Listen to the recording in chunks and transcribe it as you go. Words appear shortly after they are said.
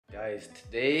Guys,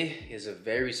 today is a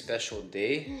very special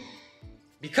day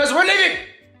because we're leaving!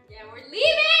 Yeah, we're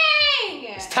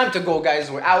leaving! It's time to go,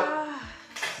 guys. We're out.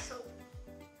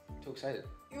 Too excited.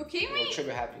 You okay, We're mate?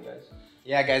 trigger happy, guys.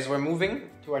 Yeah, guys, we're moving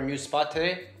to our new spot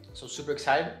today. So super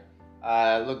excited.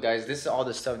 Look, guys, this is all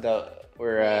the stuff that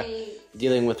we're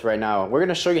dealing with right now. We're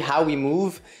gonna show you how we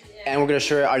move, and we're gonna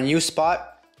show you our new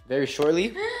spot very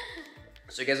shortly.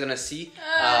 So you guys are gonna see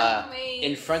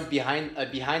in front, behind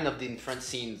of the in front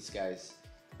scenes, guys.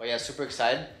 But yeah, super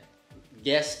excited.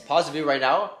 Yes, pause the video right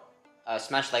now.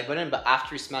 Smash like button, but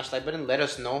after you smash like button, let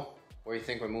us know where you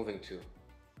think we're moving to.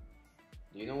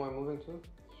 Do you know where we're moving to?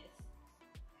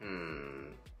 Yes.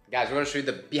 Guys, we're gonna show you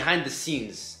the behind the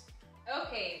scenes.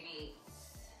 Okay, mate.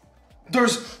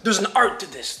 There's an art to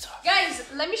this stuff. Guys,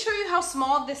 let me show you how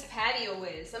small this patio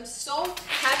is. I'm so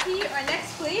happy. Our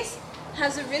next place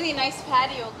has a really nice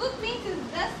patio. Look, mate,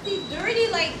 it's dusty, dirty.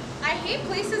 Like, I hate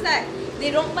places that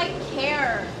they don't like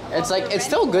care. It's like, it's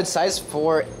still good size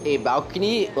for a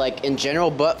balcony, like in general,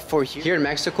 but for here in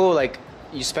Mexico, like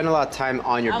you spend a lot of time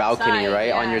on your balcony, right?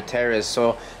 Yeah. On your terrace.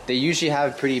 So they usually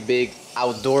have pretty big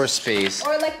outdoor space.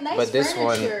 Or like nice but this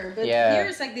furniture. one, but yeah. here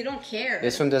it's like they don't care.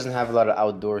 This one doesn't have a lot of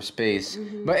outdoor space.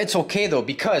 But it's okay though,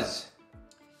 because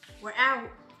we're out.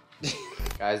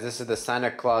 guys, this is the Santa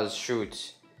Claus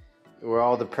shoot. Where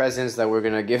all the presents that we're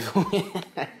gonna give away.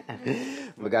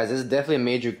 But guys, this is definitely a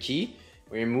major key.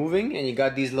 When you're moving and you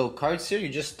got these little carts here, you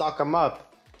just stock them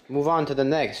up. Move on to the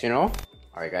next, you know?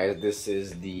 Alright guys, this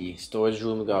is the storage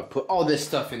room. We're gonna put all this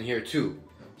stuff in here too.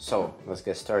 So, let's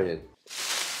get started.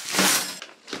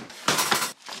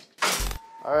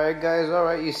 Alright guys,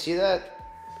 alright, you see that?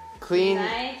 Clean,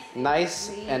 nice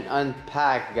and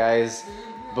unpacked, guys.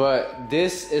 But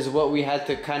this is what we had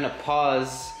to kind of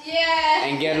pause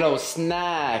and get a little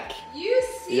snack. You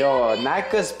see? Yo,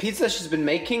 Naka's pizza she's been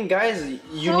making, guys.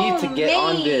 You need to get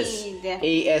on this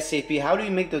ASAP. How do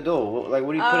you make the dough? Like,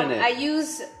 what do you put in it? I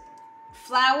use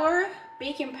flour,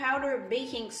 baking powder,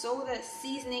 baking soda,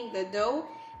 seasoning the dough.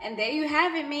 And there you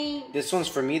have it, man. This one's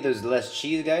for me. There's less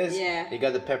cheese, guys. Yeah. You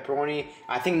got the pepperoni.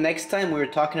 I think next time we were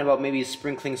talking about maybe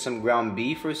sprinkling some ground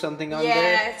beef or something on there.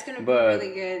 Yeah, it's gonna be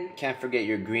really good. Can't forget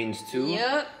your greens too.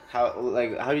 Yep. How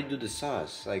do you do the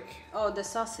sauce? Like. Oh, the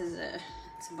sauce is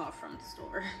it's bought from the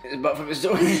store. It's bought from the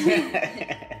store.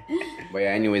 But yeah,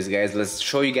 anyways, guys, let's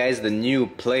show you guys the new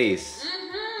place.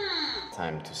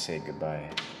 Time to say goodbye.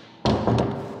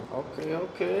 Okay,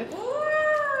 okay.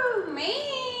 Ooh, man.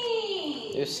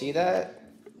 You see that?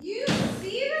 You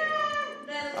see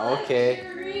that? The okay.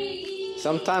 luxury.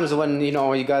 Sometimes when you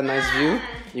know you got a nice view,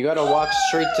 you gotta walk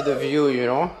straight to the view, you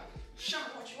know. Show me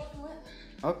what you're working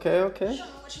with. Okay, okay. Show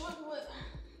me what you're working with.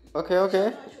 Okay,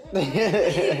 okay.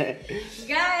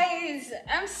 Guys,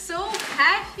 I'm so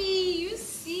happy. You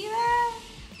see that?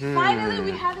 Finally,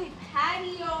 we have a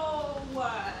patio.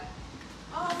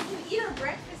 Oh, we can eat our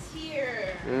breakfast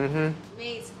here.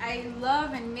 Mates, I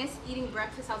love and miss eating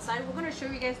breakfast outside. We're gonna show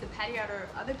you guys the patio at our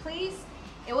other place.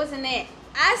 It wasn't it.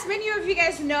 As many of you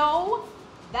guys know,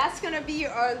 that's gonna be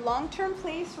our long-term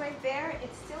place right there.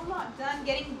 It's still not done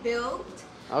getting built.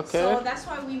 Okay. So that's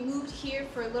why we moved here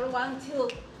for a little while until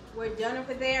we're done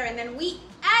over there, and then we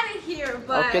added here.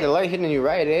 But okay, the light hitting you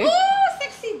right, eh? ooh,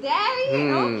 sexy daddy.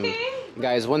 Okay.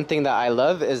 Guys, one thing that I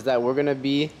love is that we're gonna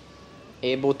be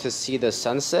able to see the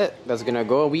sunset that's gonna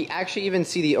go. We actually even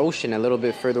see the ocean a little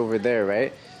bit further over there,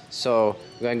 right? So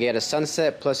we're gonna get a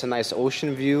sunset plus a nice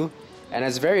ocean view, and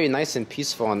it's very nice and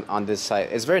peaceful on this side.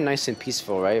 It's very nice and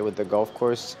peaceful, right, with the golf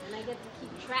course. And I get to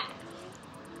keep track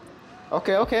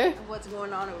okay, okay, of what's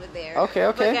going on over there. okay,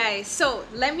 okay. But guys, so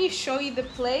let me show you the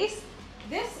place.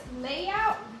 This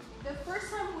layout, the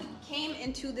first time we came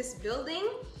into this building,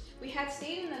 we had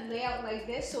stayed in a layout like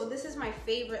this, so this is my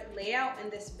favorite layout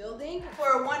in this building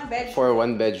for a one bedroom. For a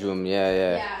one bedroom,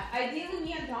 yeah. Yeah, ideally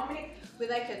me and Dominic with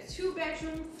like a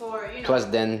 2-bedroom for, you know. Plus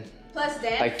den.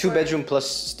 Like 2-bedroom plus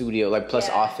studio, like plus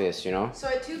office, you know. So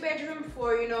a 2-bedroom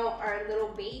for, you know, our little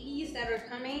babies that are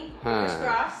coming. Fingers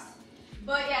crossed.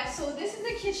 But yeah, so this is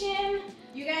the kitchen.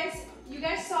 You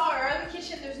guys saw our other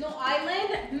kitchen. There's no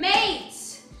island, mates.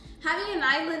 Having an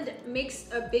island makes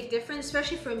a big difference,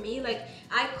 especially for me. Like,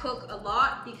 I cook a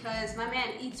lot because my man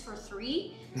eats for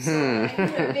 3. So I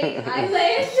need a big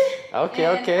island. Okay,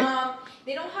 and, okay.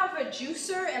 They don't have a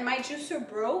juicer, and my juicer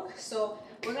broke. So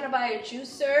we're gonna buy a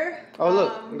juicer. Oh,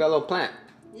 look, we got a little plant.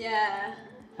 Yeah.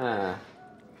 Huh.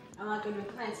 I'm not good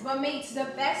with plants. But mates, the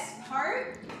best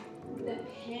part, the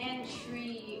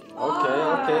pantry.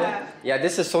 Okay. Yeah,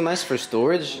 this is so nice for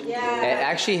storage. Yeah. It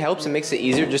actually helps and makes it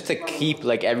easier just to keep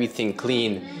like everything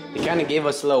clean. They kind of gave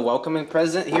us a little welcoming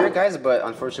present here, guys, but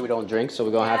unfortunately we don't drink, so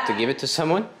we're gonna have to give it to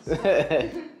someone. I thought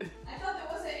there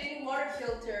wasn't any water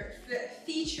filter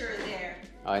feature there.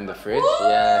 Oh, in the fridge? Ooh,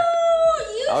 yeah.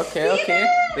 Okay.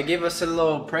 That? They gave us a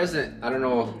little present. I don't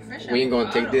know. We ain't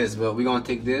gonna take this, but we gonna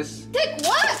take this. Take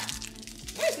what?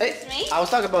 Where's this, mate? I was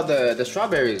talking about the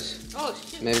strawberries. Oh,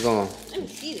 shoot. Maybe gonna Let me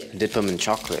see this. dip them in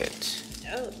chocolate.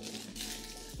 Oh.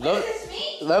 Love,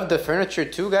 love the furniture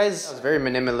too, guys. It's very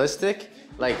minimalistic.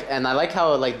 Like, and I like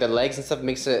how like the legs and stuff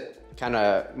makes it kind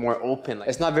of more open. Like,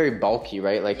 it's not very bulky,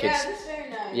 right? Like Yeah, it's. that's very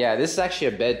nice. Yeah, this is actually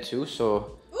a bed too,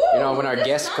 so Ooh, you know when our that's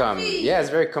guests come. comfy. Yeah, it's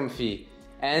very comfy.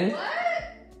 And What?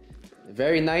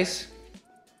 very nice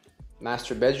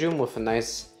master bedroom with a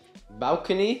nice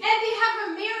balcony. And they have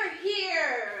a mirror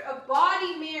here, a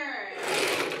body mirror.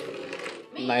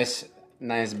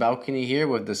 Nice balcony here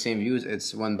with the same views.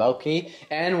 It's one balcony.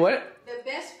 And what? The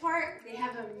best part, they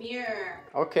have a mirror.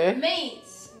 Okay.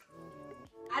 Mates,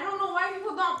 I don't know why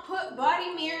people don't put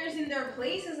body mirrors in their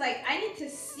places. Like, I need to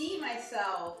see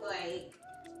myself. Like,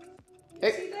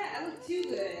 see that? I look too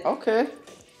good. Okay.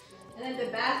 And then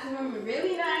the bathroom,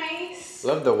 really nice.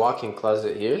 Love the walk-in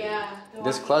closet here. Yeah.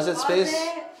 This closet space,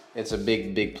 it's a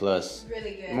big plus.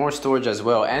 Really good. More storage as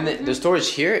well. And the storage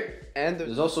here, and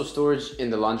there's also storage in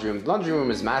the laundry room. The laundry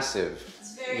room is massive.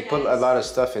 It's very You nice. put a lot of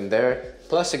stuff in there.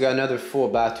 Plus, you got another full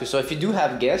bath too. So if you do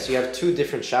have guests, you have 2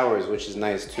 different showers, which is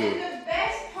nice too. And the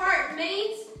best part,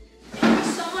 mates, for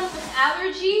someone with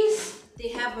allergies, they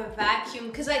have a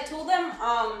vacuum. Cause I told them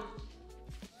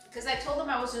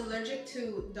I was allergic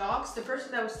to dogs. The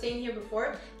person that was staying here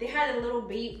before, they had a little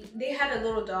baby. They had a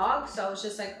little dog, so I was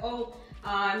just like, oh,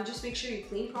 just make sure you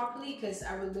clean properly, cause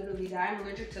I would literally die. I'm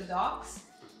allergic to dogs.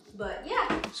 But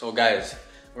yeah. So guys,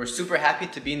 we're super happy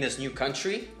to be in this new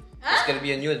country. It's gonna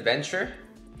be a new adventure.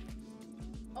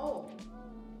 Oh.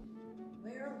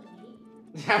 Where are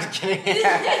we? I'm kidding.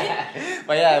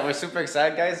 But yeah, we're super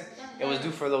excited, guys. It was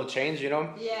due for a little change, you know?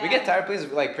 Yeah. We get tired of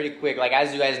places like pretty quick. Like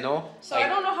as you guys know. So like, I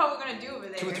don't know how we're gonna do over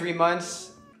there. 2-3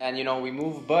 months and you know we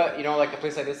move, but you know like a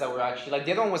place like this that we're actually like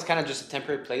the other one was kind of just a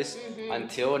temporary place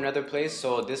until another place.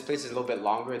 So this place is a little bit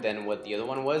longer than what the other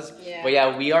one was. Yeah. But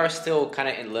yeah, we are still kind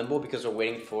of in limbo because we're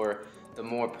waiting for the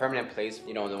more permanent place,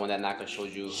 you know, the one that Naka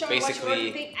showed you. Show me what you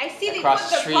basically think. I see they across put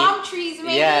the the street. palm trees,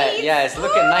 maybe. Yeah, it's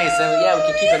looking nice, and yeah, we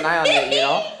can keep an eye on it, you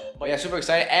know. But yeah, super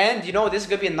excited, and you know, this is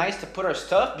gonna be nice to put our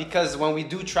stuff because when we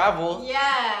do travel,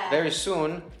 very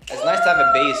soon, it's nice to have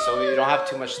a base so we don't have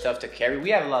too much stuff to carry. We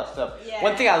have a lot of stuff. Yeah.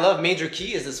 One thing I love, major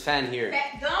key, is this fan here.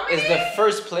 It's the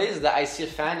first place that I see a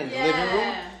fan in the living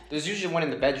room. There's usually one in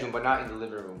the bedroom, but not in the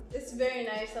living room. It's very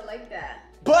nice. I like that.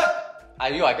 But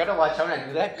I gotta watch out when I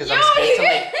do that because I'm scared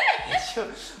to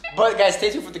like. But guys,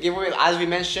 stay tuned for the giveaway. As we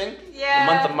mentioned, the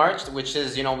month of March, which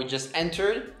is, you know, we just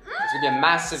entered. It's gonna be a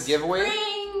massive giveaway.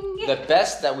 The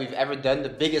best that we've ever done, the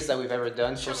biggest that we've ever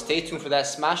done. So stay tuned for that.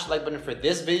 Smash the like button for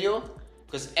this video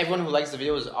because everyone who likes the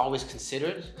video is always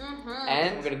considered.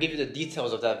 And we're gonna give you the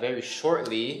details of that very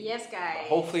shortly. Yes, guys.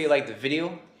 Hopefully you like the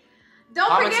video.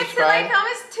 Don't forget to like,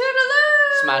 comment,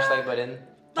 toodaloo. Smash like button.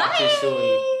 Talk to you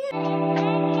soon.